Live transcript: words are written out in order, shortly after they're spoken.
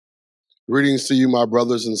Greetings to you, my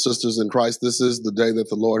brothers and sisters in Christ. This is the day that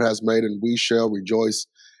the Lord has made, and we shall rejoice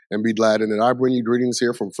and be glad in it. I bring you greetings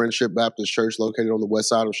here from Friendship Baptist Church, located on the west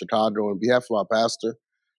side of Chicago. On behalf of our pastor,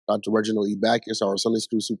 Dr. Reginald Bachus, our Sunday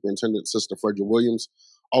school superintendent, Sister Frederick Williams,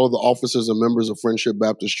 all of the officers and members of Friendship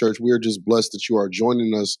Baptist Church, we are just blessed that you are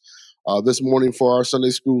joining us this morning for our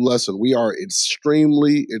Sunday school lesson. We are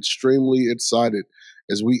extremely excited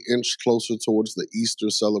as we inch closer towards the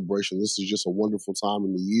Easter celebration. This is just a wonderful time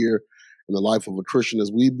in the year in the life of a Christian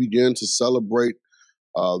as we begin to celebrate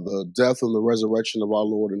the death and the resurrection of our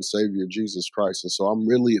Lord and Savior, Jesus Christ. And so I'm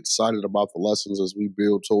really excited about the lessons as we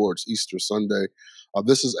build towards Easter Sunday.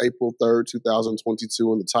 This is April 3rd,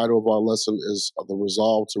 2022, and the title of our lesson is The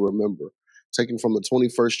Resolve to Remember, taken from the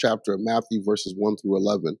 21st chapter of Matthew, verses 1 through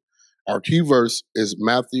 11. Our key verse is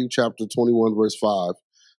Matthew chapter 21, verse 5.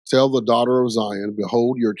 Tell the daughter of Zion,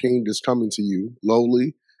 behold, your king is coming to you,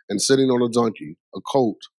 lowly and sitting on a donkey, a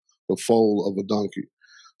colt, the foal of a donkey.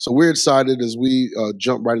 So we're excited as we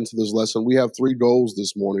jump right into this lesson. We have three goals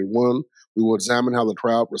this morning. One, we will examine how the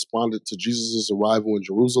crowd responded to Jesus' arrival in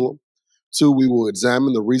Jerusalem. Two, we will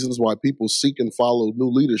examine the reasons why people seek and follow new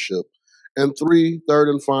leadership. And three, third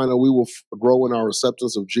and final, we will grow in our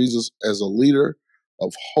acceptance of Jesus as a leader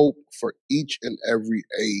of hope for each and every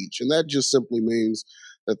age. And that just simply means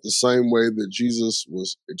that the same way that Jesus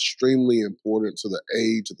was extremely important to the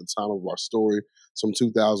age at the time of our story, some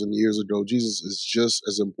 2,000 years ago, Jesus is just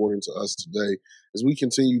as important to us today as we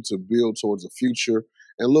continue to build towards a future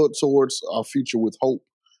and look towards our future with hope,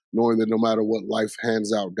 knowing that no matter what life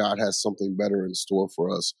hands out, God has something better in store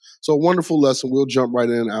for us. So a wonderful lesson. We'll jump right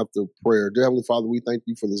in after prayer. Dear Heavenly Father, we thank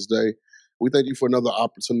you for this day. We thank you for another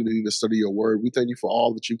opportunity to study your word. We thank you for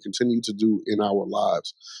all that you continue to do in our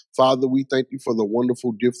lives. Father, we thank you for the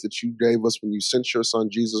wonderful gift that you gave us when you sent your son,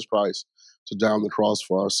 Jesus Christ, to die on the cross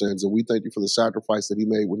for our sins. And we thank you for the sacrifice that he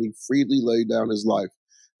made when he freely laid down his life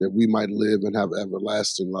that we might live and have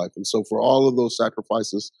everlasting life. And so for all of those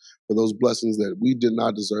sacrifices, for those blessings that we did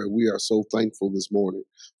not deserve, we are so thankful this morning.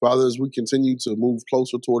 Father, as we continue to move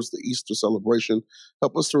closer towards the Easter celebration,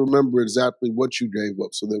 help us to remember exactly what you gave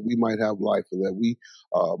up so that we might have life and that we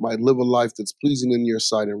might live a life that's pleasing in your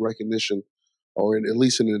sight in recognition or at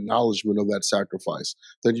least an acknowledgement of that sacrifice.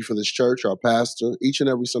 Thank you for this church, our pastor, each and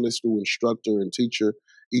every Sunday school instructor and teacher,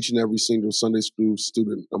 each and every single Sunday school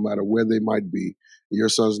student, no matter where they might be. In your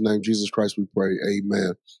son's name, Jesus Christ, we pray.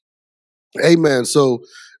 Amen. Amen. So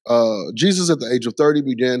Jesus at the age of 30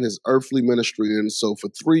 began his earthly ministry. And so for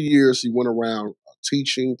 3 years, he went around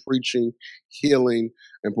teaching, preaching, healing,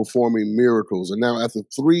 and performing miracles. And now after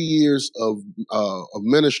 3 years of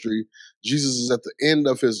ministry, Jesus is at the end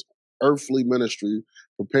of his earthly ministry,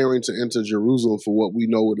 preparing to enter Jerusalem for what we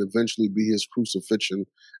know would eventually be his crucifixion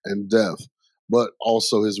and death, but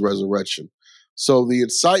also his resurrection. So the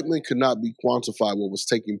excitement could not be quantified what was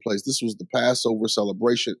taking place. This was the Passover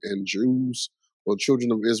celebration, and Jews or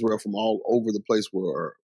children of Israel from all over the place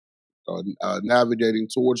were navigating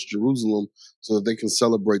towards Jerusalem so that they can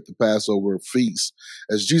celebrate the Passover feast.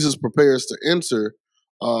 As Jesus prepares to enter,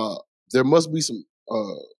 there must be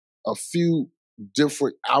a few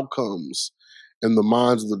different outcomes in the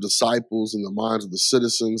minds of the disciples, in the minds of the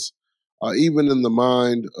citizens, even in the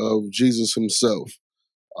mind of Jesus himself.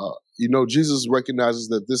 Jesus recognizes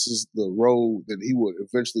that this is the road that he would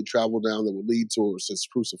eventually travel down that would lead towards his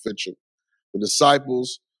crucifixion. The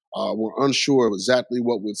disciples were unsure of exactly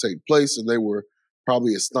what would take place, and they were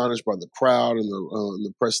probably astonished by the crowd and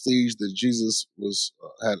the prestige that Jesus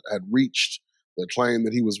had reached, the claim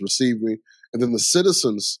that he was receiving. And then the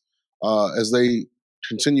citizens, as they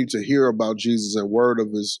continued to hear about Jesus and word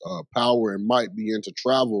of his power and might began to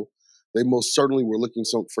travel, they most certainly were looking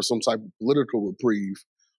for some type of political reprieve,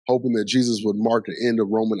 hoping that Jesus would mark the end of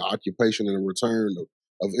Roman occupation and a return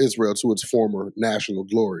of Israel to its former national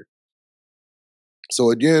glory. So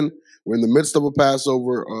again, we're in the midst of a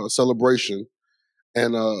Passover celebration.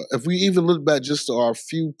 And if we even look back just to our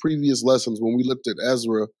few previous lessons when we looked at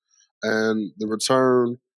Ezra and the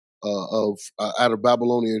return out of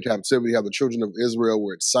Babylonian captivity, how the children of Israel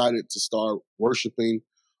were excited to start worshiping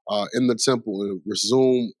in the temple and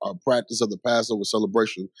resume our practice of the Passover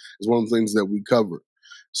celebration is one of the things that we covered.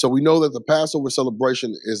 So we know that the Passover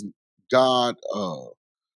celebration is God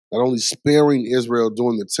not only sparing Israel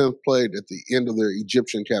during the 10th plague at the end of their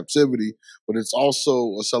Egyptian captivity, but it's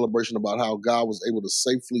also a celebration about how God was able to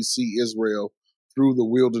safely see Israel through the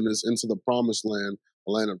wilderness into the promised land,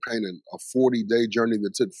 the land of Canaan, a 40-day journey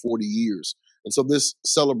that took 40 years. And so this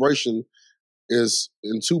celebration is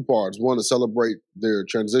in two parts. One, to celebrate their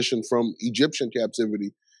transition from Egyptian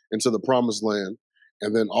captivity into the promised land,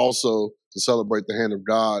 and then also to celebrate the hand of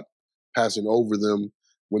God passing over them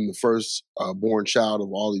when the first born child of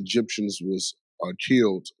all Egyptians was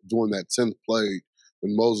killed during that 10th plague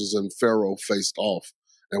when Moses and Pharaoh faced off.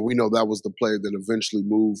 And we know that was the plague that eventually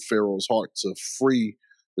moved Pharaoh's heart to free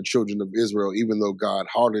the children of Israel, even though God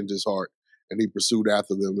hardened his heart and he pursued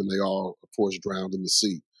after them, and they all, of course, drowned in the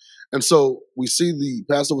sea. And so we see the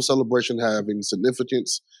Passover celebration having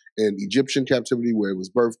significance in Egyptian captivity, where it was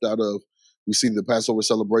birthed out of. We see the Passover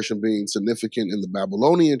celebration being significant in the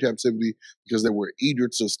Babylonian captivity because they were eager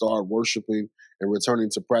to start worshiping and returning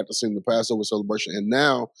to practicing the Passover celebration. And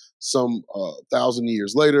now, some 1,000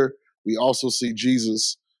 years later, we also see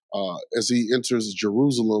Jesus as he enters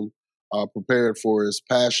Jerusalem, prepared for his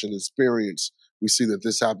passion experience. We see that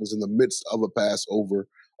this happens in the midst of a Passover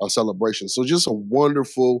celebration. So just a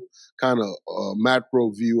wonderful kind of macro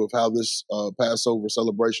view of how this Passover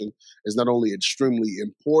celebration is not only extremely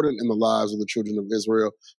important in the lives of the children of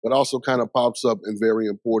Israel, but also kind of pops up in very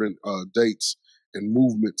important dates and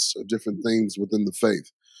movements of different themes within the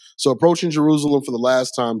faith. So approaching Jerusalem for the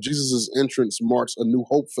last time, Jesus' entrance marks a new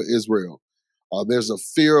hope for Israel. There's a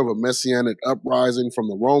fear of a messianic uprising from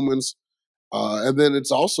the Romans, and then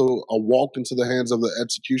it's also a walk into the hands of the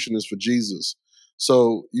executioners for Jesus.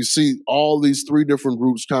 So you see all these three different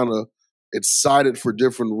groups kind of excited for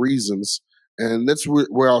different reasons. And that's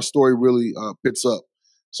where our story really picks up.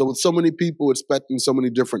 So with so many people expecting so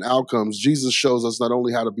many different outcomes, Jesus shows us not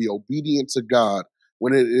only how to be obedient to God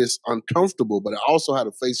when it is uncomfortable, but also how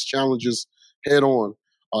to face challenges head on,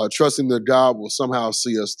 trusting that God will somehow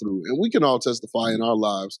see us through. And we can all testify in our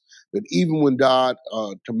lives that even when God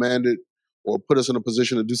commanded or put us in a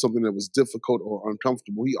position to do something that was difficult or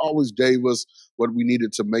uncomfortable, he always gave us what we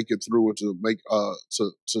needed to make it through or to make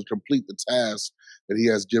to complete the task that he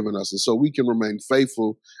has given us. And so we can remain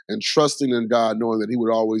faithful and trusting in God, knowing that he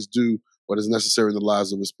would always do what is necessary in the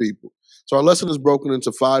lives of his people. So our lesson is broken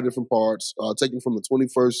into 5 different parts, taken from the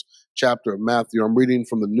 21st chapter of Matthew. I'm reading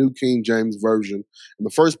from the New King James Version. And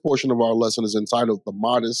the first portion of our lesson is entitled The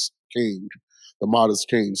Modest King. The Modest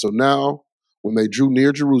King. So now, when they drew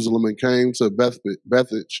near Jerusalem and came to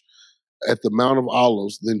Bethphage at the Mount of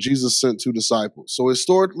Olives, then Jesus sent 2 disciples. So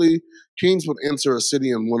historically, kings would enter a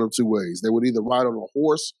city in one of 2 ways. They would either ride on a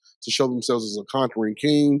horse to show themselves as a conquering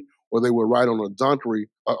king, or they would ride on a donkey,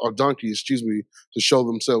 to show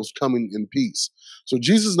themselves coming in peace. So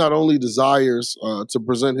Jesus not only desires to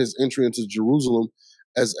present his entry into Jerusalem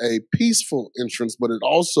as a peaceful entrance, but it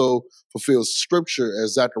also fulfills scripture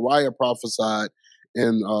as Zechariah prophesied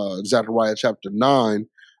in Zechariah chapter 9,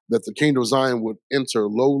 that the king of Zion would enter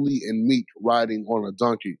lowly and meek, riding on a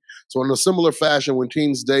donkey. So in a similar fashion, when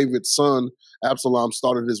King David's son, Absalom,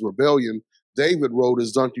 started his rebellion, David rode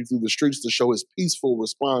his donkey through the streets to show his peaceful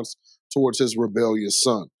response towards his rebellious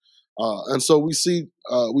son. And so we've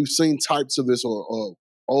seen types of this or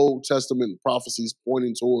Old Testament prophecies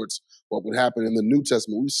pointing towards what would happen in the New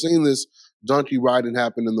Testament. We've seen this donkey riding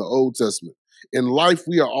happen in the Old Testament. In life,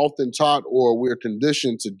 we are often taught or we're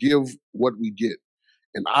conditioned to give what we get.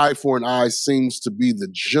 An eye for an eye seems to be the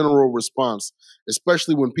general response,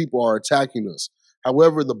 especially when people are attacking us.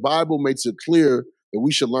 However, the Bible makes it clear that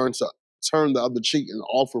we should learn to turn the other cheek and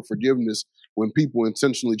offer forgiveness when people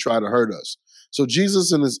intentionally try to hurt us. So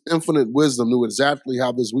Jesus, in his infinite wisdom, knew exactly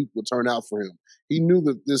how this week would turn out for him. He knew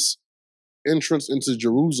that this entrance into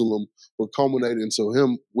Jerusalem would culminate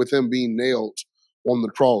with him being nailed on the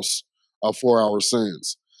cross for our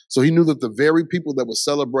sins. So he knew that the very people that would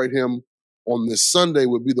celebrate him on this Sunday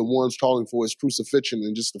would be the ones calling for his crucifixion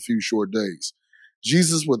in just a few short days.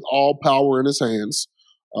 Jesus, with all power in his hands,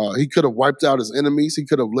 he could have wiped out his enemies. He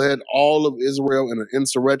could have led all of Israel in an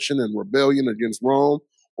insurrection and rebellion against Rome,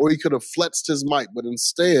 or he could have flexed his might. But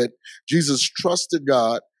instead, Jesus trusted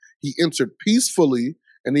God. He entered peacefully,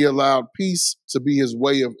 and he allowed peace to be his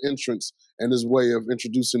way of entrance and his way of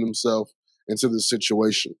introducing himself into this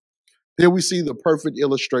situation. Here we see the perfect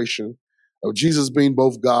illustration of Jesus being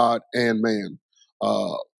both God and man.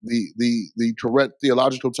 The correct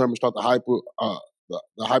theological term is called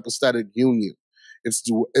the hypostatic union. It's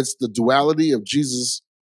the duality of Jesus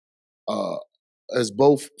as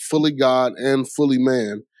both fully God and fully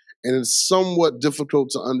man, and it's somewhat difficult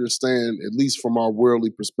to understand, at least from our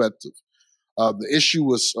worldly perspective. The issue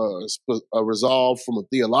was resolved from a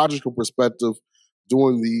theological perspective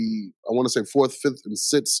during the, I want to say, 4th, 5th, and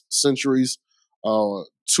 6th centuries.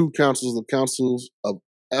 2 councils, the councils of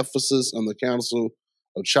Ephesus and the council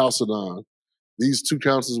of Chalcedon. These 2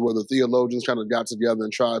 councils where the theologians kind of got together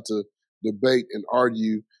and tried to debate and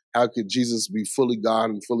argue how could Jesus be fully God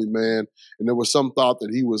and fully man. And there was some thought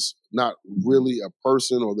that he was not really a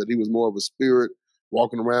person or that he was more of a spirit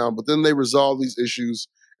walking around. But then they resolved these issues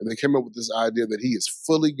and they came up with this idea that he is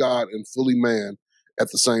fully God and fully man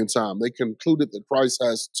at the same time. They concluded that Christ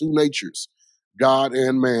has two natures, God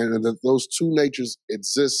and man, and that those two natures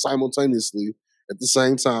exist simultaneously at the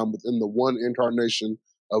same time within the one incarnation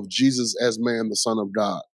of Jesus as man, the Son of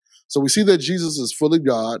God. So we see that Jesus is fully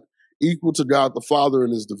God, equal to God the Father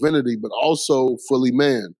in his divinity, but also fully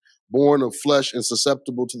man, born of flesh and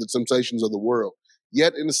susceptible to the temptations of the world.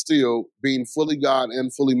 Yet and still, being fully God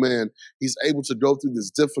and fully man, he's able to go through this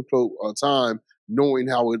difficult time knowing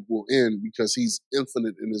how it will end because he's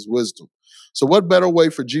infinite in his wisdom. So what better way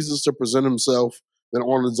for Jesus to present himself than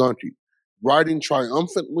on a donkey, riding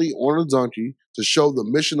triumphantly on a donkey to show the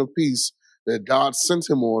mission of peace that God sent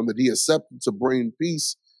him on, that he accepted to bring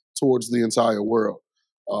peace towards the entire world.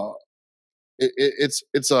 Uh,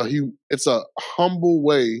 it's a humble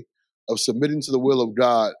way of submitting to the will of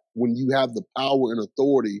God when you have the power and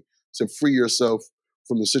authority to free yourself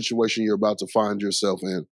from the situation you're about to find yourself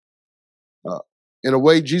in. Uh, in a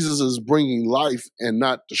way, Jesus is bringing life and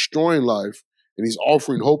not destroying life, and he's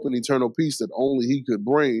offering hope and eternal peace that only he could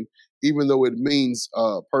bring, even though it means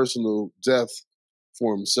personal death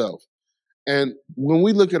for himself. And when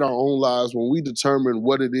we look at our own lives, when we determine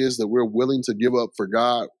what it is that we're willing to give up for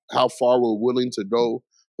God, how far we're willing to go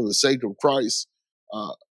for the sake of Christ,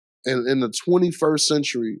 uh, and in the 21st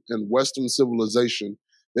century in Western civilization,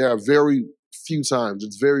 there are very few times,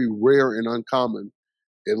 it's very rare and uncommon,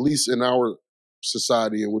 at least in our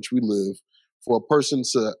society in which we live, for a person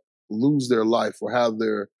to lose their life or have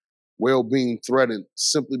their well-being threatened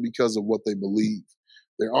simply because of what they believe.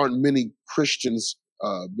 There aren't many Christians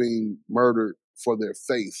being murdered for their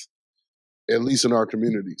faith, at least in our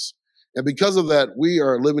communities. And because of that, we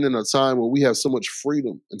are living in a time where we have so much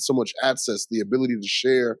freedom and so much access, the ability to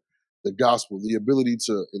share the gospel, the ability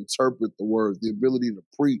to interpret the word, the ability to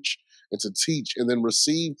preach and to teach and then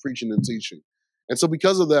receive preaching and teaching. And so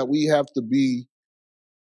because of that, we have to be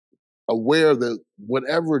aware that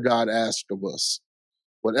whatever God asks of us,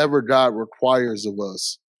 whatever God requires of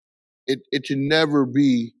us, it can never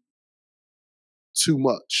be too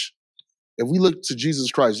much. If we look to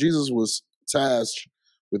Jesus Christ, Jesus was tasked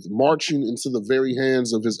with marching into the very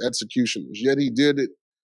hands of his executioners, yet he did it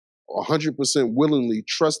 100% willingly,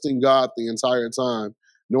 trusting God the entire time,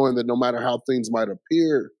 knowing that no matter how things might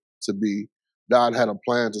appear to be, God had a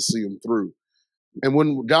plan to see him through. And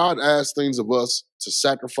when God asks things of us to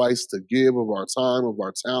sacrifice, to give of our time, of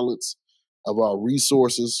our talents, of our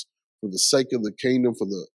resources for the sake of the kingdom, for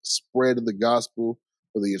the spread of the gospel,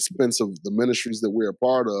 for the expense of the ministries that we're a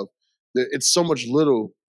part of, it's so much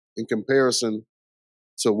little in comparison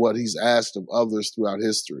to what he's asked of others throughout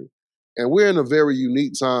history. And we're in a very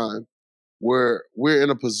unique time where we're in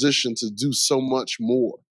a position to do so much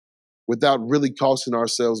more without really costing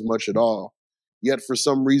ourselves much at all. Yet for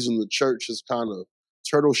some reason, the church has kind of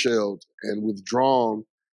turtle shelled and withdrawn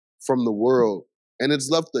from the world. And it's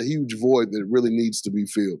left a huge void that really needs to be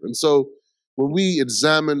filled. And so when we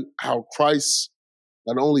examine how Christ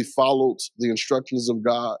not only followed the instructions of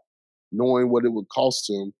God, knowing what it would cost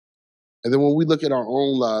him, and then when we look at our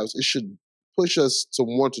own lives, it should push us to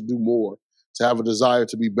want to do more, to have a desire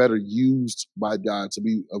to be better used by God, to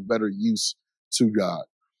be of better use to God.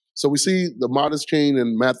 So we see the modest king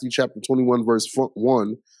in Matthew chapter 21, verse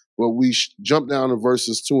 1, where we jump down to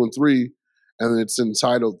verses 2 and 3, and it's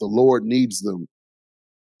entitled, "The Lord Needs Them."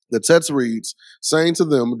 The text reads, saying to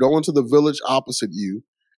them, "Go into the village opposite you,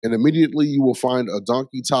 and immediately you will find a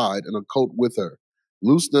donkey tied and a colt with her.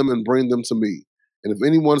 Loose them and bring them to me. And if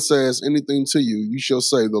anyone says anything to you, you shall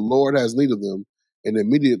say, 'The Lord has need of them,' and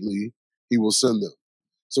immediately he will send them."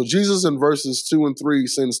 So Jesus in verses 2 and 3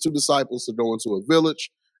 sends two disciples to go into a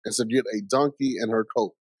village and to get a donkey and her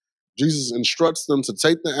colt. Jesus instructs them to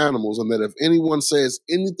take the animals and that if anyone says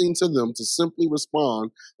anything to them, to simply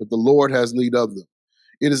respond that the Lord has need of them.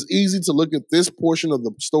 It is easy to look at this portion of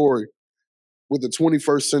the story with the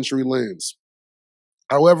 21st century lens.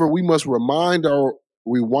 However, we must rewind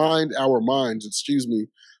our minds,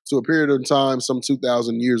 to a period of time some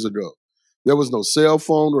 2,000 years ago. There was no cell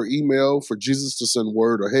phone or email for Jesus to send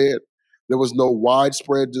word ahead. There was no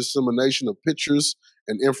widespread dissemination of pictures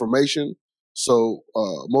and information. So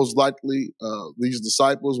most likely these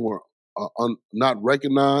disciples were not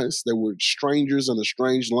recognized. They were strangers in a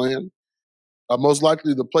strange land. Most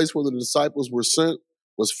likely the place where the disciples were sent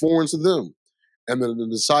was foreign to them. And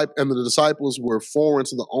the disciples were foreign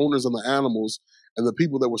to the owners of the animals and the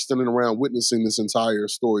people that were standing around witnessing this entire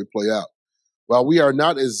story play out. While we are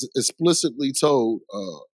not as explicitly told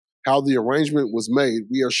how the arrangement was made,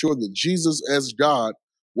 we are sure that Jesus, as God,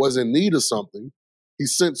 was in need of something. He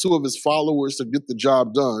sent two of his followers to get the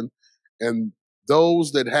job done, and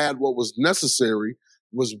those that had what was necessary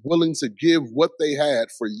was willing to give what they had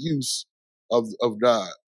for use of God.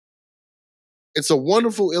 It's a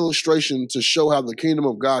wonderful illustration to show how the kingdom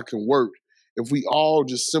of God can work if we all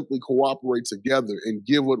just simply cooperate together and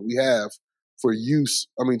give what we have for use,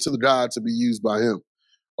 to the God to be used by him.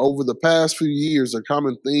 Over the past few years, a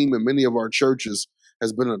common theme in many of our churches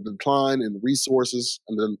has been a decline in resources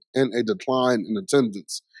and a decline in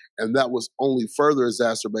attendance. And that was only further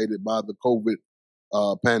exacerbated by the COVID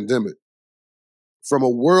pandemic. From a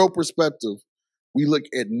world perspective, we look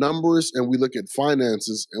at numbers and we look at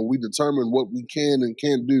finances and we determine what we can and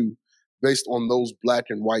can't do based on those black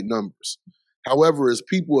and white numbers. However, as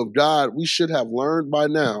people of God, we should have learned by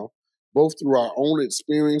now, both through our own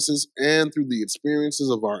experiences and through the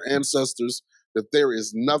experiences of our ancestors, that there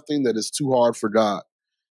is nothing that is too hard for God.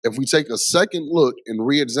 If we take a second look and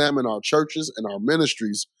re-examine our churches and our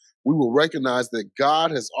ministries, we will recognize that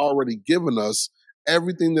God has already given us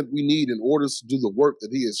everything that we need in order to do the work that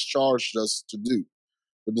he has charged us to do.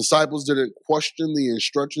 The disciples didn't question the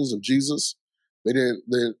instructions of Jesus. They didn't.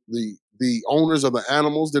 The owners of the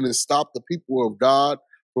animals didn't stop the people of God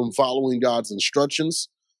from following God's instructions.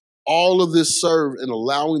 All of this served in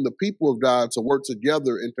allowing the people of God to work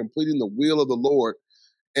together in completing the will of the Lord.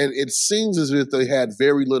 And it seems as if they had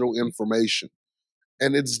very little information.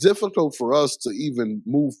 And it's difficult for us to even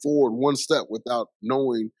move forward one step without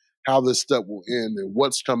knowing how this step will end and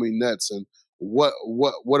what's coming next and what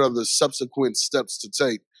are the subsequent steps to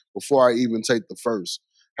take before I even take the first.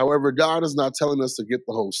 However, God is not telling us to get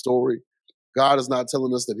the whole story. God is not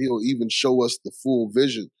telling us that he'll even show us the full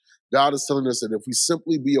vision. God is telling us that if we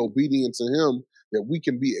simply be obedient to him, that we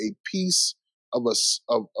can be a piece of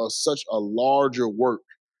such a larger work.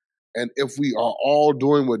 And if we are all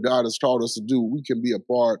doing what God has taught us to do, we can be a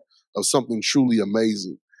part of something truly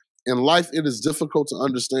amazing. In life, it is difficult to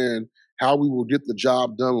understand how we will get the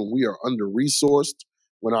job done when we are under-resourced,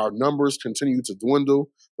 when our numbers continue to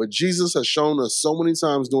dwindle. But Jesus has shown us so many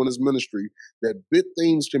times during his ministry that big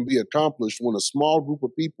things can be accomplished when a small group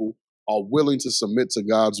of people are willing to submit to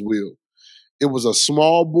God's will. It was a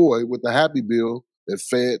small boy with a happy meal that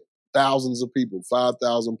fed thousands of people,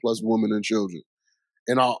 5,000 plus women and children.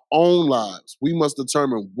 In our own lives, we must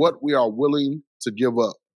determine what we are willing to give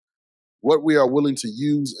up, what we are willing to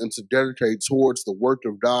use and to dedicate towards the work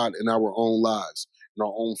of God in our own lives, in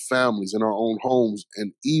our own families, in our own homes,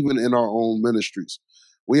 and even in our own ministries.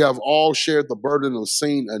 We have all shared the burden of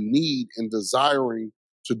seeing a need and desiring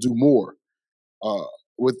to do more. Uh,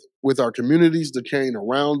 with our communities decaying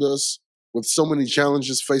around us, with so many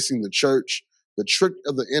challenges facing the church, the trick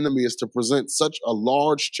of the enemy is to present such a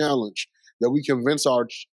large challenge that we convince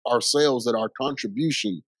ourselves that our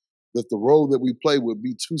contribution, that the role that we play would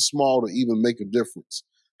be too small to even make a difference.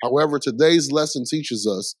 However, today's lesson teaches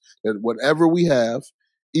us that whatever we have,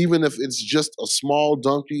 even if it's just a small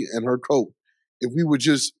donkey and her coat, if we would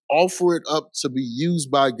just offer it up to be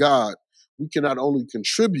used by God, we can not only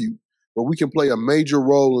contribute, but we can play a major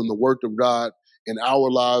role in the work of God in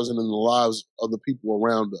our lives and in the lives of the people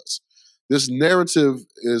around us. This narrative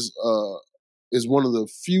is one of the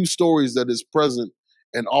few stories that is present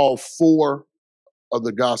in all four of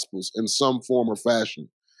the Gospels in some form or fashion.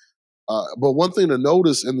 But one thing to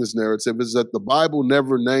notice in this narrative is that the Bible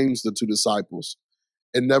never names the two disciples.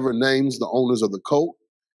 It never names the owners of the coat.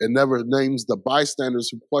 It never names the bystanders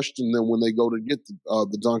who question them when they go to get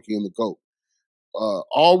the donkey and the coat.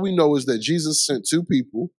 All we know is that Jesus sent two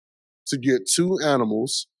people to get two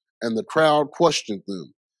animals, and the crowd questioned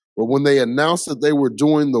them. But when they announced that they were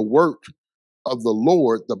doing the work of the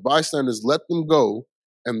Lord, the bystanders let them go,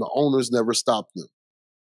 and the owners never stopped them.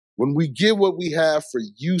 When we give what we have for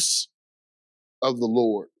use of the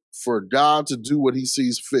Lord, for God to do what he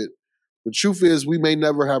sees fit, the truth is we may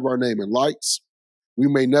never have our name in lights. We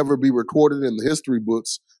may never be recorded in the history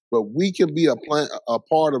books, but we can be a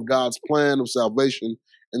part of God's plan of salvation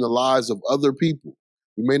in the lives of other people.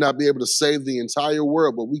 We may not be able to save the entire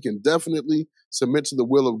world, but we can definitely submit to the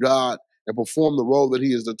will of God and perform the role that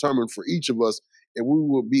he has determined for each of us. And we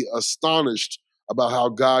will be astonished about how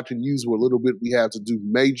God can use what little bit we have to do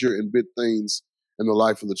major and big things in the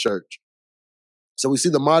life of the church. So we see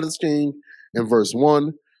the modest king in verse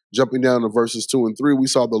 1. Jumping down to verses 2 and 3, we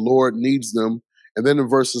saw the Lord needs them. And then in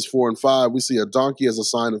verses 4 and 5, we see a donkey as a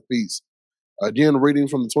sign of peace. Again, reading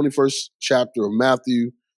from the 21st chapter of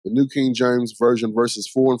Matthew, the New King James Version, verses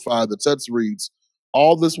 4 and 5, the text reads,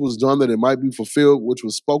 "All this was done that it might be fulfilled, which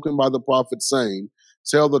was spoken by the prophet, saying,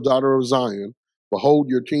 Tell the daughter of Zion, behold,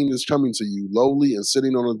 your king is coming to you, lowly and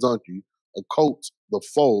sitting on a donkey, a colt, the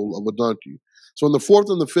foal of a donkey." So in the 4th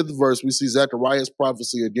and the 5th verse, we see Zechariah's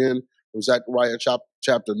prophecy again from Zechariah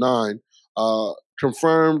chapter 9,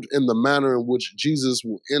 confirmed in the manner in which Jesus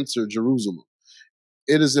will enter Jerusalem.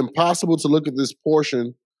 it is impossible to look at this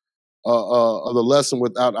portion of the lesson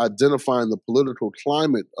without identifying the political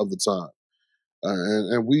climate of the time.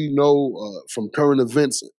 And we know from current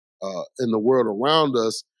events in the world around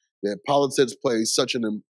us that politics plays such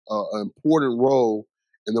an important role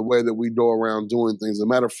in the way that we go around doing things. As a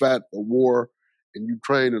matter of fact, the war in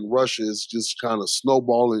Ukraine and Russia is just kind of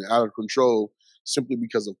snowballing out of control simply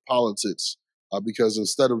because of politics. Because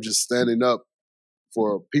instead of just standing up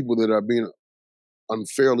for people that are being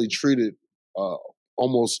unfairly treated, uh,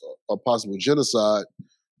 almost a possible genocide,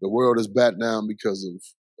 the world is back down because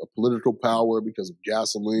of political power, because of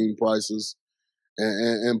gasoline prices.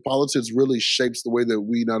 And politics really shapes the way that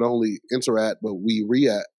we not only interact, but we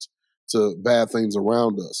react to bad things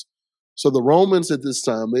around us. So the Romans at this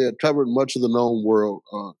time, they had covered much of the known world,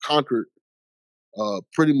 conquered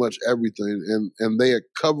pretty much everything, and they had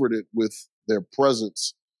covered it with their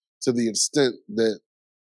presence to the extent that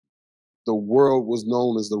the world was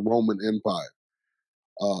known as the Roman Empire.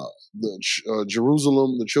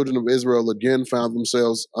 Jerusalem, the children of Israel again found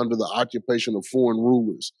themselves under the occupation of foreign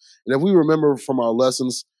rulers. And if we remember from our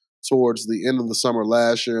lessons towards the end of the summer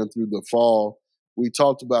last year and through the fall, we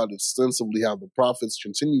talked about extensively how the prophets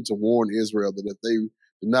continued to warn Israel that if they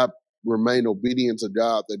did not remain obedient to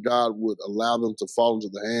God, that God would allow them to fall into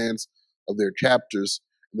the hands of their captors,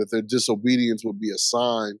 and that their disobedience would be a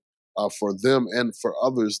sign for them and for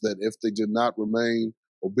others, that if they did not remain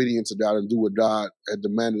obedient to God and do what God had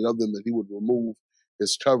demanded of them, that he would remove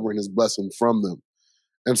his covering, his blessing from them.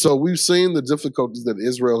 And so we've seen the difficulties that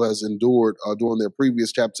Israel has endured during their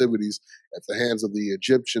previous captivities at the hands of the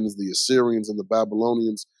Egyptians, the Assyrians, and the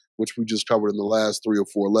Babylonians, which we just covered in the last 3 or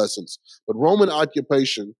 4 lessons. But Roman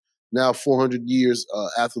occupation, now 400 years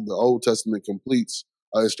after the Old Testament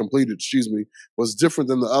is completed, was different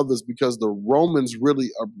than the others because the Romans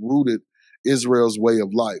really uprooted Israel's way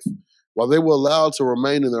of life. While they were allowed to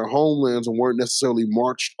remain in their homelands and weren't necessarily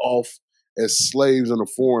marched off as slaves in a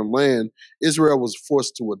foreign land, Israel was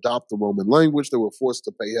forced to adopt the Roman language. They were forced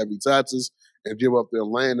to pay heavy taxes and give up their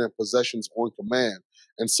land and possessions on command.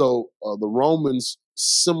 And so the Romans,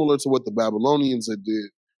 similar to what the Babylonians had did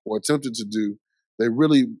or attempted to do, they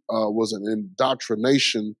really was an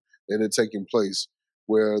indoctrination that had taken place,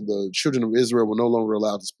 where the children of Israel were no longer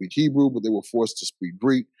allowed to speak Hebrew, but they were forced to speak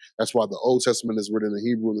Greek. That's why the Old Testament is written in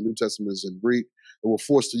Hebrew and the New Testament is in Greek. They were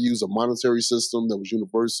forced to use a monetary system that was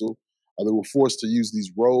universal. They were forced to use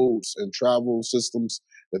these roads and travel systems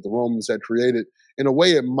that the Romans had created. In a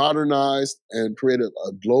way, it modernized and created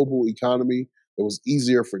a global economy that was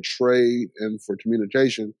easier for trade and for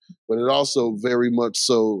communication, but it also very much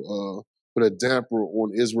so put a damper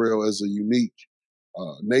on Israel as a unique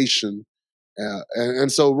nation.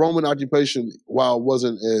 And so Roman occupation, while it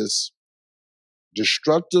wasn't as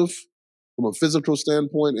destructive from a physical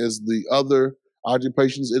standpoint as the other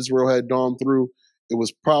occupations Israel had gone through, it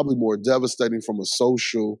was probably more devastating from a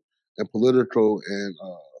social and political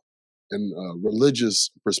and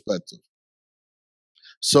religious perspective.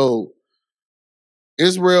 So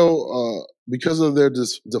Israel, because of their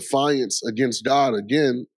defiance against God,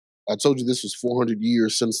 again, I told you this was 400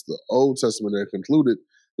 years since the Old Testament had concluded.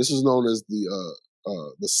 This is known as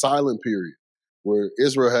the silent period, where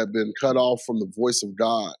Israel had been cut off from the voice of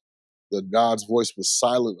God. That God's voice was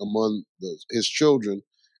silent among his children.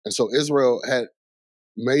 And so Israel had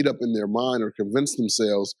made up in their mind or convinced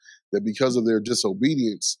themselves that because of their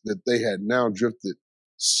disobedience, that they had now drifted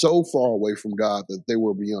so far away from God that they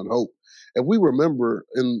were beyond hope. And we remember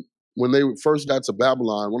when they first got to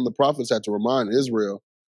Babylon, one of the prophets had to remind Israel,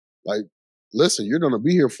 like, listen, you're going to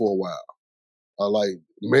be here for a while. Like,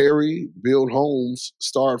 marry, build homes,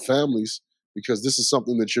 start families, because this is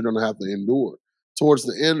something that you're going to have to endure. Towards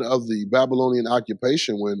the end of the Babylonian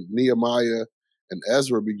occupation, when Nehemiah and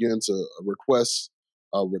Ezra began to request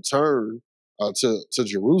a return to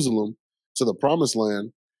Jerusalem, to the promised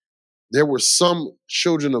land, there were some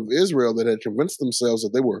children of Israel that had convinced themselves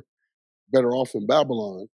that they were better off in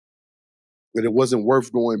Babylon, that it wasn't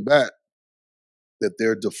worth going back, that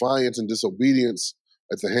their defiance and disobedience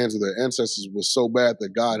at the hands of their ancestors was so bad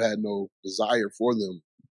that God had no desire for them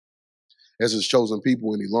as his chosen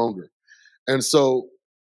people any longer. And so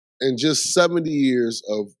in just 70 years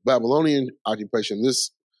of Babylonian occupation,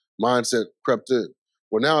 this mindset crept in.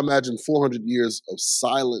 Well, now imagine 400 years of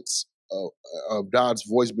silence, of God's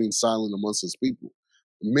voice being silent amongst his people.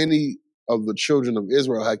 Many of the children of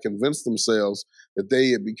Israel had convinced themselves that they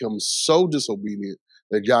had become so disobedient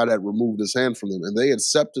that God had removed his hand from them, and they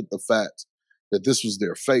accepted the fact that this was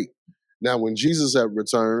their fate. Now, when Jesus had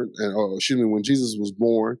returned, when Jesus was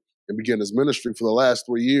born and began his ministry for the last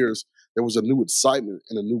 3 years, there was a new excitement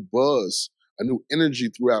and a new buzz a new energy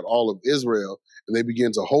throughout all of Israel, and they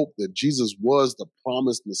began to hope that Jesus was the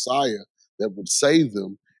promised Messiah that would save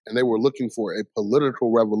them, and they were looking for a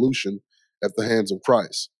political revolution at the hands of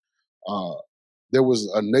Christ. Uh, there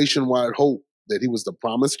was a nationwide hope that he was the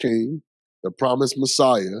promised king, the promised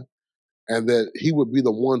Messiah, and that he would be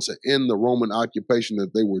the one to end the Roman occupation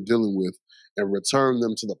that they were dealing with and return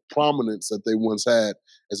them to the prominence that they once had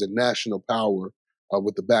as a national power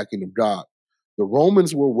with the backing of God. The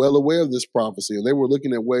Romans were well aware of this prophecy, and they were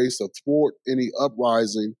looking at ways to thwart any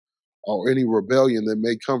uprising or any rebellion that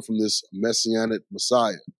may come from this messianic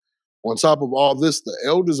Messiah. On top of all this, the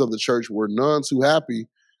elders of the church were none too happy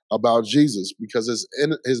about Jesus because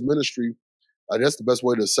his ministry, I guess the best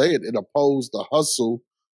way to say it, it opposed the hustle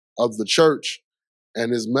of the church,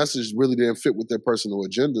 and his message really didn't fit with their personal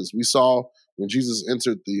agendas. We saw when Jesus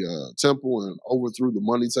entered the temple and overthrew the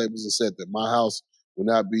money tables and said that my house will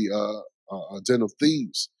not be a den of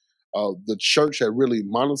thieves. The church had really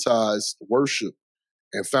monetized worship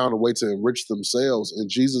and found a way to enrich themselves, and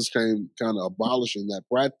Jesus came kind of abolishing that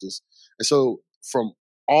practice. And so from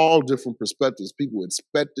all different perspectives, people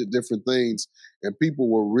expected different things, and people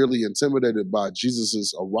were really intimidated by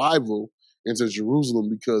Jesus's arrival into Jerusalem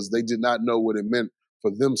because they did not know what it meant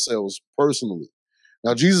for themselves personally.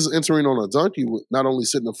 Now, Jesus entering on a donkey not only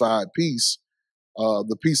signified peace,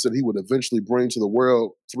 the peace that he would eventually bring to the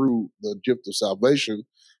world through the gift of salvation,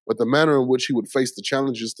 but the manner in which he would face the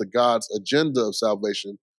challenges to God's agenda of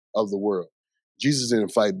salvation of the world. Jesus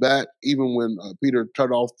didn't fight back, even when Peter cut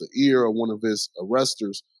off the ear of one of his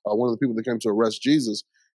arresters, one of the people that came to arrest Jesus.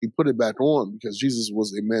 He put it back on because Jesus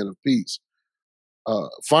was a man of peace.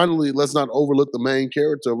 Finally, let's not overlook the main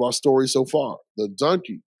character of our story so far. The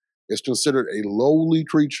donkey is considered a lowly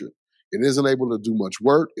creature. It isn't able to do much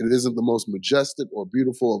work. It isn't the most majestic or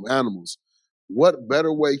beautiful of animals. What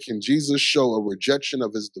better way can Jesus show a rejection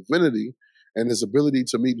of his divinity and his ability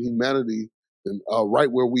to meet humanity than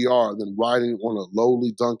right where we are than riding on a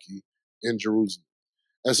lowly donkey in Jerusalem?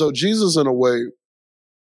 And so Jesus, in a way,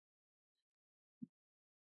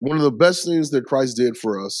 one of the best things that Christ did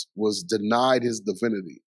for us was denied his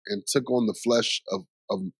divinity and took on the flesh of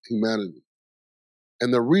humanity.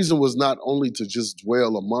 And the reason was not only to just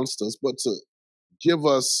dwell amongst us, but to give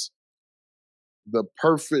us the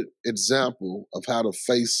perfect example of how to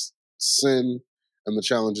face sin and the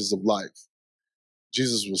challenges of life.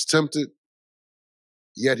 Jesus was tempted,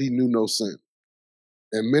 yet he knew no sin.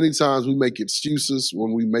 And many times we make excuses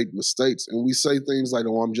when we make mistakes, and we say things like,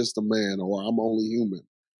 oh, I'm just a man, or I'm only human.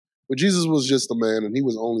 But Jesus was just a man, and he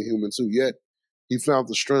was only human too. Yet he found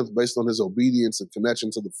the strength based on his obedience and connection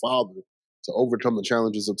to the Father to overcome the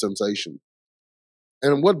challenges of temptation.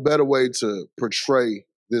 And what better way to portray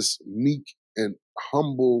this meek and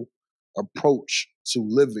humble approach to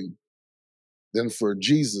living than for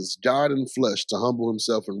Jesus, God in flesh, to humble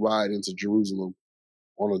himself and ride into Jerusalem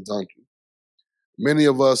on a donkey. Many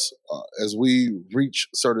of us, as we reach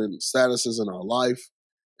certain statuses in our life,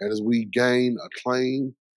 and as we gain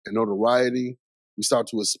acclaim and notoriety, we start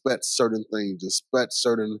to expect certain things, expect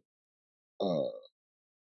certain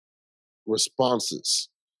responses.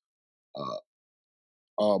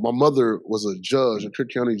 My mother was a judge, a Cook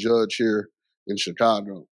County judge here in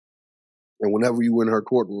Chicago. And whenever you were in her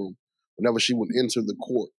courtroom, whenever she would enter the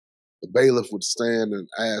court, the bailiff would stand and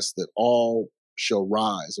ask that all shall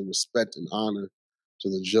rise in respect and honor to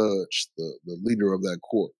the judge, the leader of that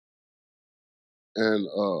court. And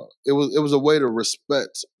it was a way to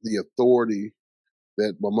respect the authority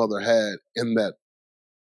that my mother had in that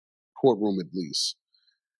courtroom, at least.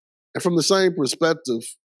 And from the same perspective,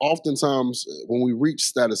 oftentimes when we reach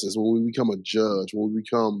statuses, when we become a judge, when we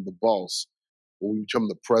become the boss, when we become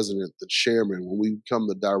the president, the chairman, when we become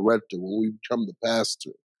the director, when we become the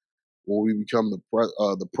pastor, when we become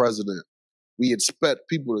the president, we expect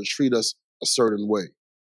people to treat us a certain way.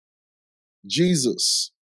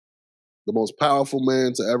 Jesus, the most powerful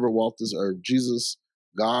man to ever walk this earth, Jesus,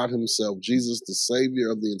 God himself, Jesus, the savior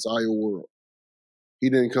of the entire world. He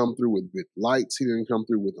didn't come through with big lights. He didn't come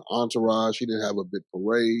through with an entourage. He didn't have a big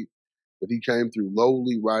parade, but he came through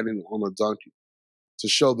lowly riding on a donkey to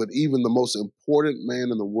show that even the most important man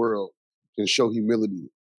in the world can show humility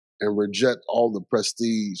and reject all the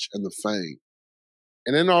prestige and the fame.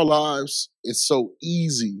 And in our lives, it's so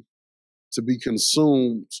easy to be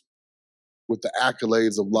consumed with the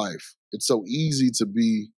accolades of life. It's so easy to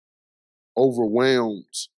be overwhelmed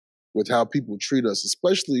with how people treat us,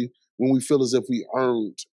 especially when we feel as if we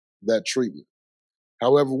earned that treatment.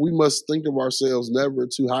 However, we must think of ourselves never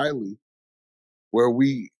too highly, where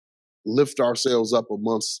we lift ourselves up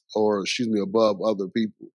above other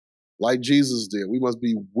people. Like Jesus did, we must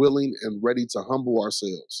be willing and ready to humble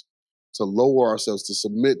ourselves to lower ourselves, to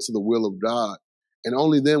submit to the will of God. And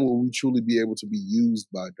only then will we truly be able to be used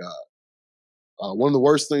by God. One of the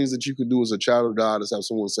worst things that you can do as a child of God is have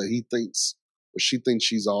someone say he thinks or she thinks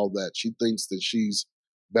she's all that. She thinks that she's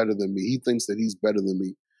better than me. He thinks that he's better than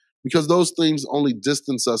me. Because those things only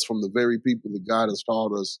distance us from the very people that God has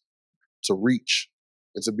called us to reach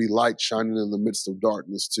and to be light shining in the midst of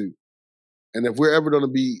darkness too. And if we're ever going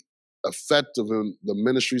to be effective in the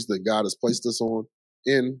ministries that God has placed us or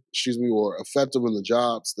effective in the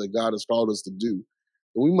jobs that God has called us to do,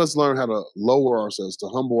 then we must learn how to lower ourselves, to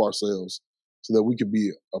humble ourselves so that we can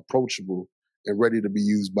be approachable and ready to be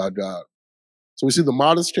used by God. So we see the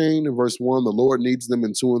modest chain in verse 1, the Lord needs them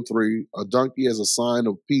in 2 and 3, a donkey as a sign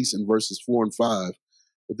of peace in verses 4 and 5.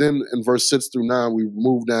 But then in verse 6 through 9, we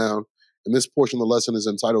move down, and this portion of the lesson is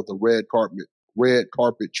entitled the red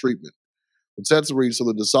carpet treatment. The text reads, so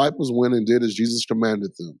the disciples went and did as Jesus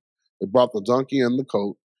commanded them. They brought the donkey and the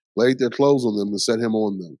coat, laid their clothes on them, and set him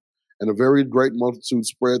on them. And a very great multitude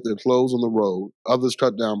spread their clothes on the road. Others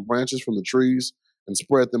cut down branches from the trees and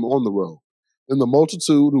spread them on the road. Then the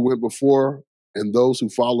multitude who went before and those who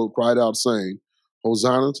followed cried out, saying,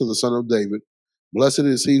 Hosanna to the Son of David. Blessed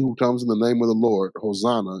is he who comes in the name of the Lord.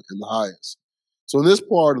 Hosanna in the highest. So in this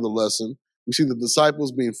part of the lesson, we see the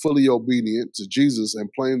disciples being fully obedient to Jesus and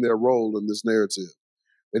playing their role in this narrative.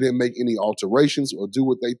 They didn't make any alterations or do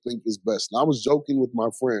what they think is best. And I was joking with my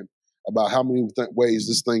friend about how many ways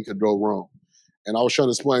this thing could go wrong. And I was trying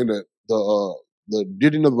to explain that the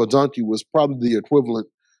getting of a donkey was probably the equivalent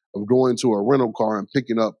of going to a rental car and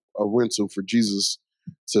picking up a rental for Jesus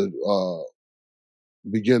to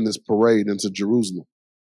begin this parade into Jerusalem.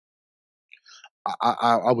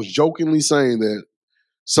 I was jokingly saying that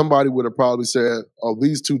somebody would have probably said, oh,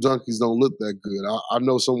 these 2 donkeys don't look that good. I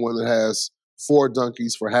know someone that has 4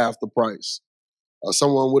 donkeys for half the price.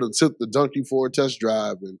 Someone would have took the donkey for a test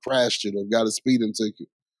drive and crashed it or got a speeding ticket.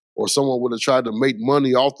 Or someone would have tried to make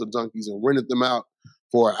money off the donkeys and rented them out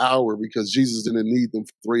for an hour because Jesus didn't need them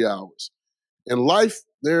for 3 hours. In life,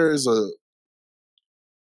 there is a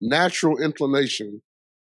natural inclination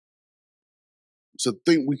to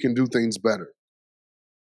think we can do things better.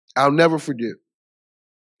 I'll never forget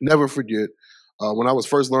when I was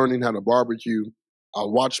first learning how to barbecue, I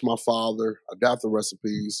watched my father, I got the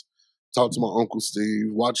recipes, talked to my Uncle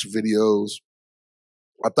Steve, watched videos.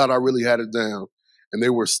 I thought I really had it down. And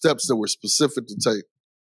there were steps that were specific to take.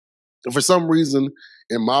 And for some reason,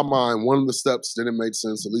 in my mind, one of the steps didn't make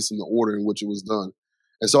sense, at least in the order in which it was done.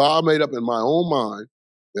 And so I made up in my own mind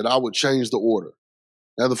that I would change the order.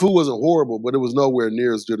 Now, the food wasn't horrible, but it was nowhere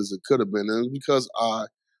near as good as it could have been. And it was because I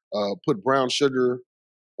put brown sugar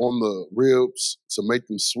on the ribs to make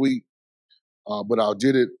them sweet. But I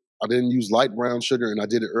didn't use light brown sugar, and I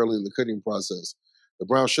did it early in the cooking process. The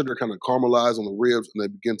brown sugar kind of caramelized on the ribs, and they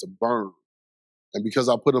began to burn. And because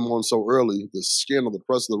I put them on so early, the skin or the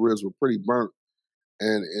crust of the ribs were pretty burnt.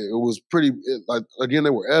 And it was again, they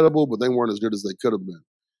were edible, but they weren't as good as they could have been.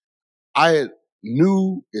 I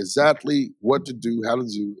knew exactly what to do, how to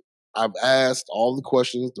do it. I've asked all the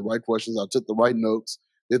questions, the right questions. I took the right notes,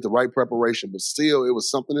 did the right preparation, but still it was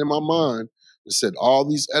something in my mind that said, all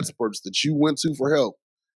these experts that you went to for help,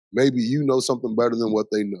 maybe you know something better than what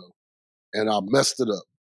they know. And I messed it up.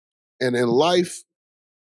 And in life,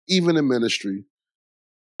 even in ministry,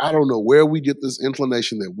 I don't know where we get this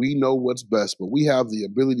inclination that we know what's best, but we have the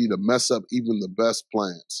ability to mess up even the best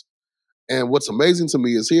plans. And what's amazing to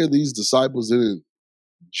me is here these disciples didn't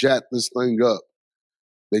jack this thing up.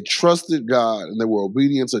 They trusted God and they were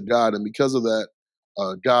obedient to God. And because of that,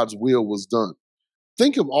 God's will was done.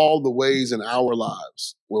 Think of all the ways in our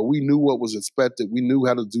lives where we knew what was expected. We knew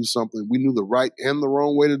how to do something. We knew the right and the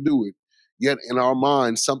wrong way to do it. Yet in our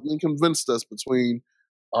minds, something convinced us between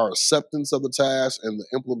our acceptance of the task and the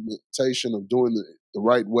implementation of doing the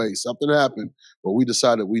right way. Something happened where we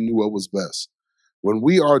decided we knew what was best. When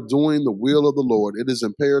we are doing the will of the Lord, it is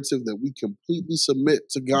imperative that we completely submit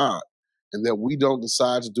to God and that we don't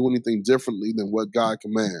decide to do anything differently than what God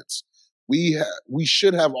commands. We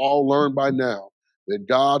should have all learned by now that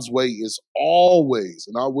God's way is always,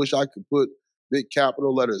 and I wish I could put big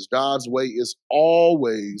capital letters, God's way is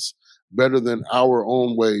always better than our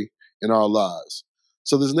own way in our lives.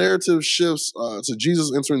 So this narrative shifts to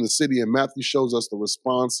Jesus entering the city, and Matthew shows us the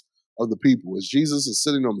response of the people. As Jesus is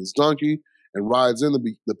sitting on this donkey and rides in,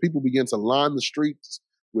 the people begin to line the streets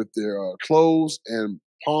with their clothes and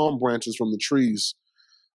palm branches from the trees.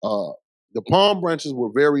 The palm branches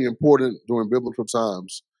were very important during biblical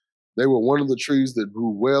times. They were one of the trees that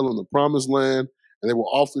grew well in the promised land, and they were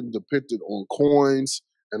often depicted on coins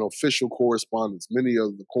and official correspondence. Many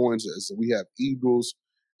of the coins, as we have eagles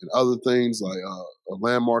and other things like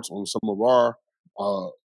landmarks on some of our uh,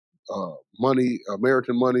 money,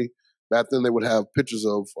 American money. Back then, they would have pictures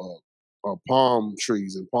of palm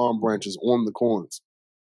trees and palm branches on the coins.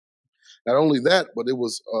 Not only that, but it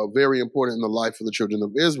was very important in the life of the children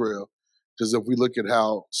of Israel, because if we look at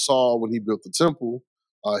how Saul, when he built the temple,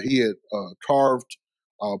 he had carved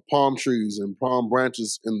palm trees and palm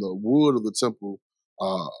branches in the wood of the temple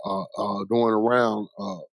going around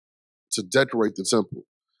to decorate the temple.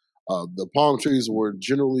 The palm trees were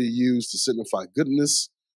generally used to signify goodness,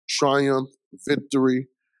 triumph, victory,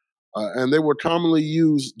 and they were commonly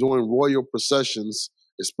used during royal processions,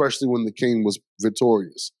 especially when the king was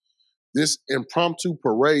victorious. This impromptu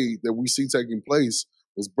parade that we see taking place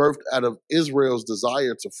was birthed out of Israel's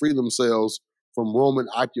desire to free themselves from Roman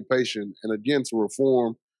occupation and again to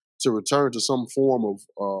reform, to return to some form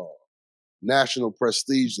of national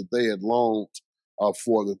prestige that they had longed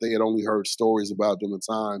for, that they had only heard stories about during the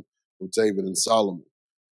time of David and Solomon.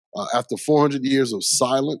 After 400 years of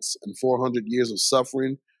silence and 400 years of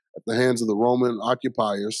suffering at the hands of the Roman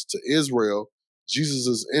occupiers to Israel,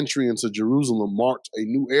 Jesus' entry into Jerusalem marked a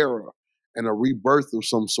new era and a rebirth of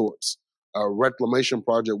some sorts, a reclamation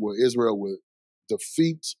project where Israel would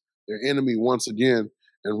defeat their enemy once again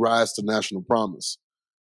and rise to national promise.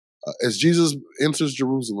 As Jesus enters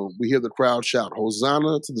Jerusalem, we hear the crowd shout,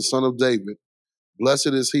 "Hosanna to the Son of David. Blessed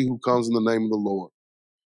is he who comes in the name of the Lord."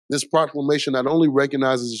 This proclamation not only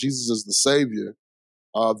recognizes Jesus as the Savior,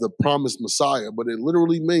 the promised Messiah, but it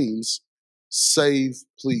literally means save,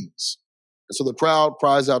 please. And so the crowd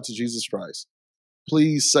cries out to Jesus Christ,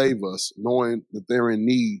 "Please save us," knowing that they're in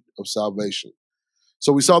need of salvation.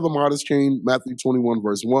 So we saw the modest king, Matthew 21,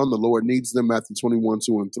 verse 1. The Lord needs them, Matthew 21,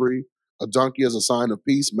 2 and 3. A donkey as a sign of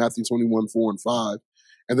peace, Matthew 21, 4 and 5.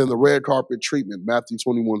 And then the red carpet treatment, Matthew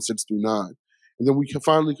 21, 6 through 9. And then we can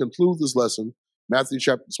finally conclude this lesson, Matthew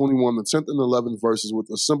chapter 21, the 10th and 11th verses, with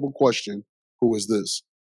a simple question: who is this?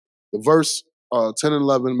 The verse 10 and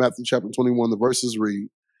 11, Matthew chapter 21, the verses read,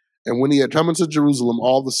 "And when he had come into Jerusalem,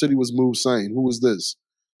 all the city was moved, saying, Who is this?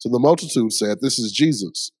 So the multitude said, This is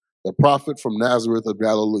Jesus, the prophet from Nazareth of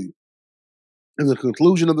Galilee." In the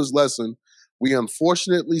conclusion of this lesson, we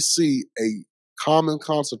unfortunately see a common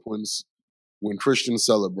consequence when Christians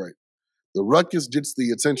celebrate. The ruckus gets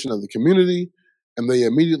the attention of the community, and they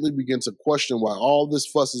immediately begin to question why all this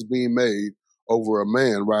fuss is being made over a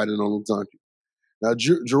man riding on a donkey. Now,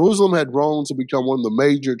 Jerusalem had grown to become one of the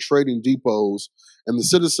major trading depots, and the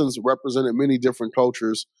citizens represented many different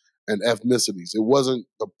cultures and ethnicities. It wasn't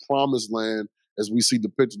the promised land as we see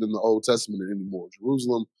depicted in the Old Testament anymore.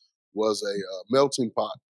 Jerusalem was a melting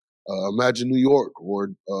pot. Imagine New York or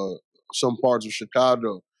some parts of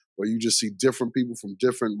Chicago, where you just see different people from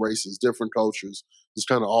different races, different cultures, just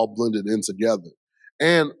kind of all blended in together.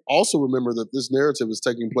 And also remember that this narrative is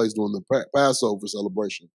taking place during the Passover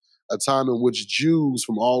celebration, a time in which Jews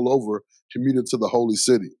from all over commuted to the holy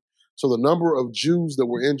city. So the number of Jews that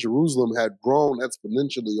were in Jerusalem had grown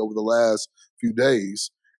exponentially over the last few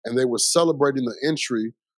days, and they were celebrating the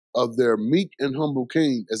entry of their meek and humble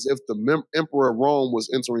king as if the emperor of Rome was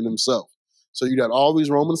entering himself. So you got all these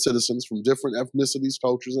Roman citizens from different ethnicities,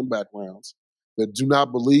 cultures, and backgrounds that do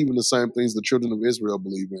not believe in the same things the children of Israel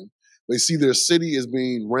believe in. They see their city as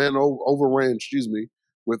being overran,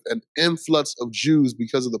 with an influx of Jews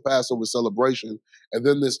because of the Passover celebration. And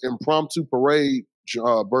then this impromptu parade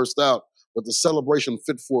burst out, but the celebration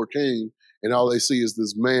fit for a king, and all they see is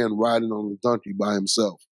this man riding on a donkey by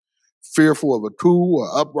himself. Fearful of a coup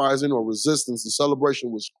or uprising or resistance, the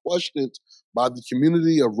celebration was questioned by the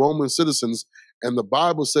community of Roman citizens, and the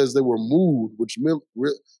Bible says they were moved,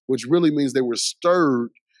 which really means they were stirred.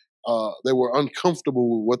 They were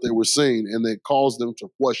uncomfortable with what they were seeing, and it caused them to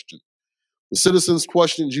question. The citizens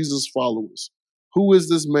questioned Jesus' followers. "Who is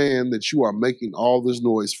this man that you are making all this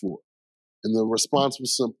noise for?" And the response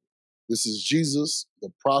was simple: "This is Jesus,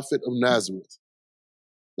 the prophet of Nazareth."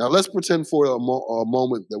 Now let's pretend for a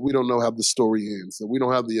moment that we don't know how the story ends, that we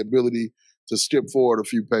don't have the ability to skip forward a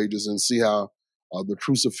few pages and see how the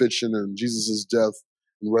crucifixion and Jesus' death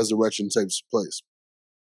and resurrection takes place.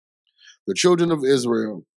 The children of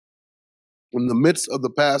Israel, in the midst of the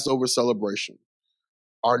Passover celebration,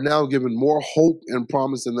 are now given more hope and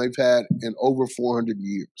promise than they've had in over 400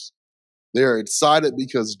 years. They are excited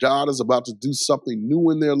because God is about to do something new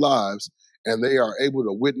in their lives, and they are able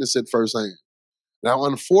to witness it firsthand. Now,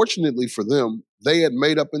 unfortunately for them, they had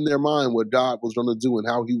made up in their mind what God was going to do and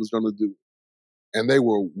how he was going to do it. And they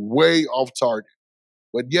were way off target.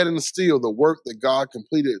 But yet and still, the work that God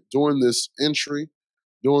completed during this entry,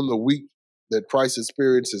 during the week that Christ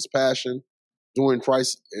experienced his passion, during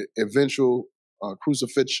Christ's eventual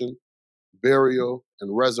crucifixion, burial,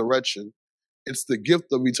 and resurrection, it's the gift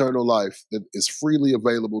of eternal life that is freely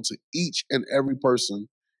available to each and every person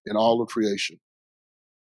in all of creation.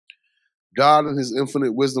 God in his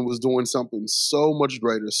infinite wisdom was doing something so much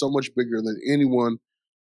greater, so much bigger than anyone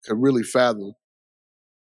could really fathom.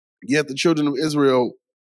 Yet the children of Israel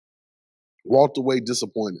walked away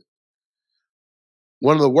disappointed.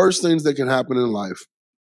 One of the worst things that can happen in life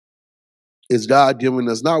is God giving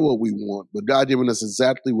us not what we want, but God giving us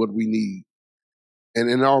exactly what we need. And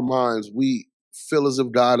in our minds, we feel as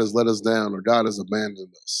if God has let us down or God has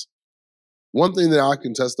abandoned us. One thing that I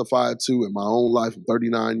can testify to in my own life, I'm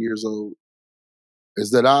 39 years old,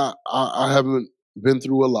 is that I haven't been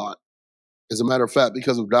through a lot. As a matter of fact,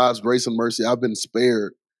 because of God's grace and mercy, I've been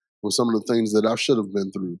spared from some of the things that I should have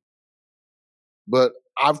been through. But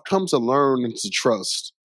I've come to learn and to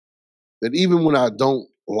trust that even when I don't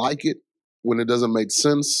like it, when it doesn't make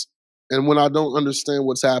sense, and when I don't understand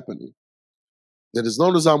what's happening, that as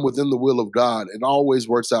long as I'm within the will of God, it always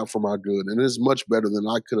works out for my good. And it is much better than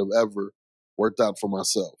I could have ever worked out for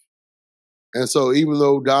myself. And so even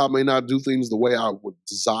though God may not do things the way I would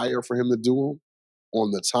desire for him to do them,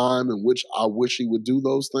 on the time in which I wish he would do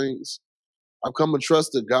those things, I've come to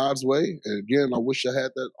trust that God's way. And again, I wish I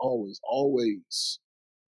had that always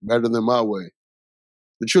better than my way.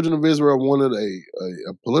 The children of Israel wanted a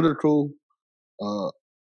political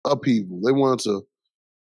upheaval. They wanted to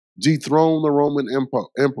dethrone the Roman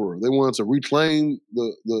emperor. They wanted to reclaim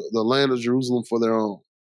the land of Jerusalem for their own.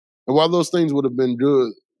 And while those things would have been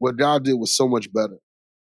good, what God did was so much better.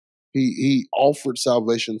 He offered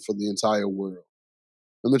salvation for the entire world.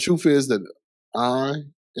 And the truth is that I,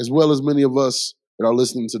 as well as many of us that are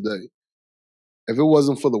listening today, if it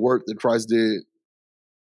wasn't for the work that Christ did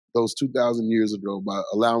those 2,000 years ago by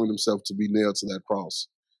allowing himself to be nailed to that cross,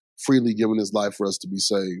 freely giving his life for us to be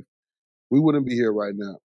saved, we wouldn't be here right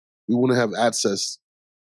now. We wouldn't have access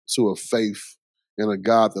to a faith in a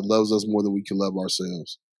God that loves us more than we can love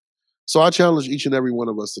ourselves. So I challenge each and every one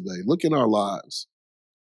of us today, look in our lives.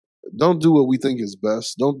 Don't do what we think is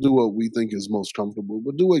best. Don't do what we think is most comfortable,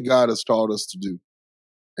 but do what God has taught us to do.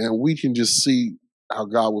 And we can just see how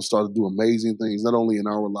God will start to do amazing things, not only in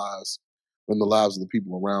our lives, but in the lives of the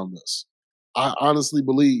people around us. I honestly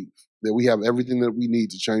believe that we have everything that we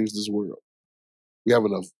need to change this world. We have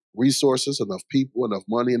enough resources, enough people, enough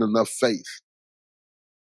money, and enough faith.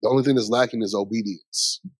 The only thing that's lacking is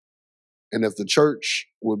obedience. And if the church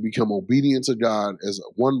would become obedient to God as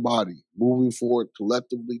one body, moving forward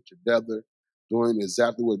collectively together, doing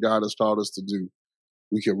exactly what God has taught us to do,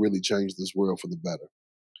 we can really change this world for the better.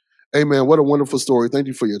 Amen. What a wonderful story. Thank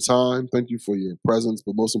you for your time. Thank you for your presence.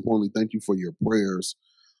 But most importantly, thank you for your prayers.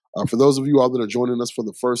 For those of you all that are joining us for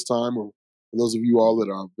the first time, or for those of you all that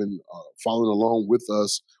have been following along with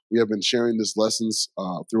us, we have been sharing these lessons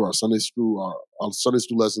through our Sunday school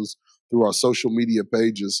lessons through our social media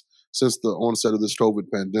pages since the onset of this COVID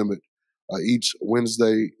pandemic. Each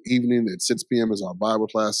Wednesday evening at 6 p.m. is our Bible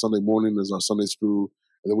class. Sunday morning is our Sunday school.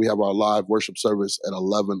 And then we have our live worship service at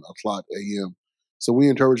 11 o'clock a.m. So we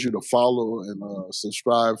encourage you to follow and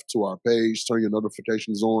subscribe to our page, turn your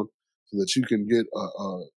notifications on so that you can get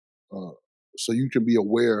so you can be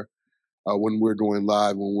aware when we're going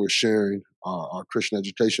live, when we're sharing our Christian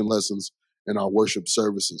education lessons and our worship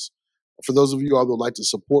services. For those of you all that would like to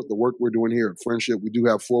support the work we're doing here at Friendship, we do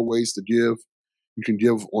have 4 ways to give. You can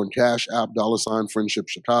give on CashApp,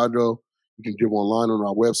 $FriendshipChicago. You can give online on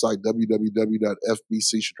our website,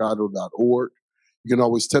 www.fbcchicago.org. You can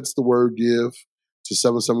always text the word give to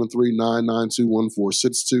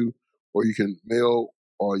 773-992-1462, or you can mail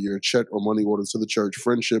or your check or money order to the church,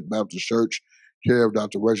 Friendship Baptist Church, care of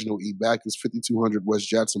Dr. Reginald E. Bachus, 5200 West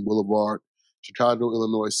Jackson Boulevard, Chicago,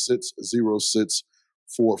 Illinois,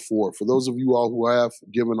 60644. For those of you all who have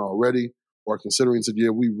given already or are considering to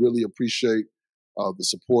give, we really appreciate the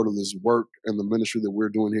support of this work and the ministry that we're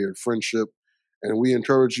doing here at Friendship. And we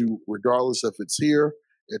encourage you, regardless if it's here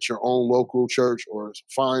at your own local church or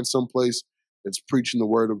find someplace that's preaching the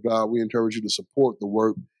word of God, we encourage you to support the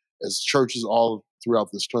work as churches all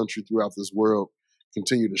throughout this country, throughout this world,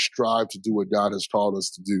 continue to strive to do what God has called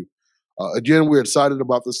us to do. Again, we're excited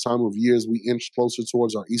about this time of year as we inch closer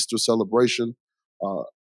towards our Easter celebration.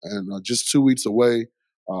 And just 2 weeks away,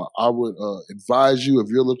 I would advise you, if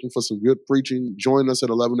you're looking for some good preaching, join us at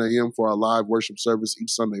 11 a.m. for our live worship service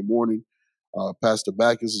each Sunday morning. Pastor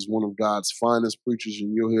Bachus is one of God's finest preachers,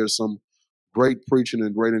 and you'll hear some great preaching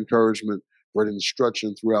and great encouragement, great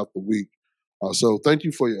instruction throughout the week. So thank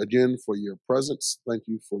you for your presence. Thank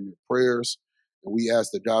you for your prayers. And we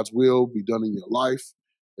ask that God's will be done in your life,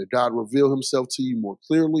 that God reveal himself to you more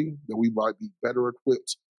clearly, that we might be better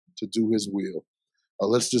equipped to do his will.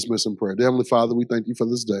 Let's dismiss in prayer. Dear Heavenly Father, we thank you for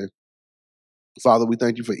this day. Father, we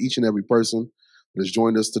thank you for each and every person that has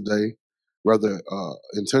joined us today, whether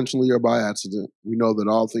intentionally or by accident. We know that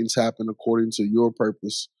all things happen according to your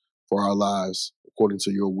purpose for our lives, according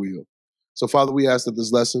to your will. So, Father, we ask that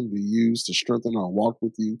this lesson be used to strengthen our walk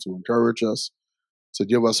with you, to encourage us, to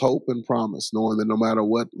give us hope and promise, knowing that no matter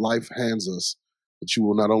what life hands us, that you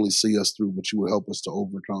will not only see us through, but you will help us to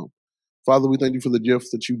overcome. Father, we thank you for the gift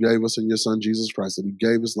that you gave us in your Son, Jesus Christ, that he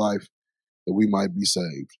gave his life that we might be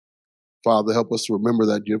saved. Father, help us to remember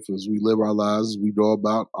that gift as we live our lives, as we go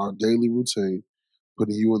about our daily routine,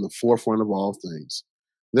 putting you in the forefront of all things.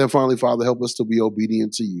 Then finally, Father, help us to be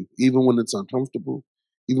obedient to you, even when it's uncomfortable,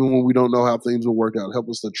 even when we don't know how things will work out. Help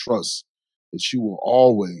us to trust that you will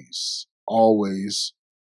always, always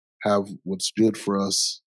have what's good for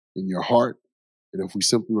us in your heart. And if we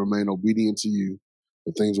simply remain obedient to you,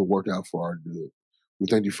 the things will work out for our good. We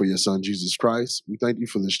thank you for your Son, Jesus Christ. We thank you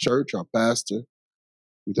for this church, our pastor.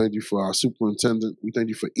 We thank you for our superintendent. We thank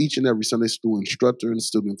you for each and every Sunday school instructor and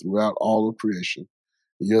student throughout all of creation.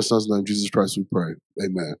 In your Son's name, Jesus Christ, we pray.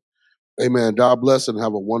 Amen. Amen. God bless and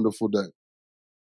have a wonderful day.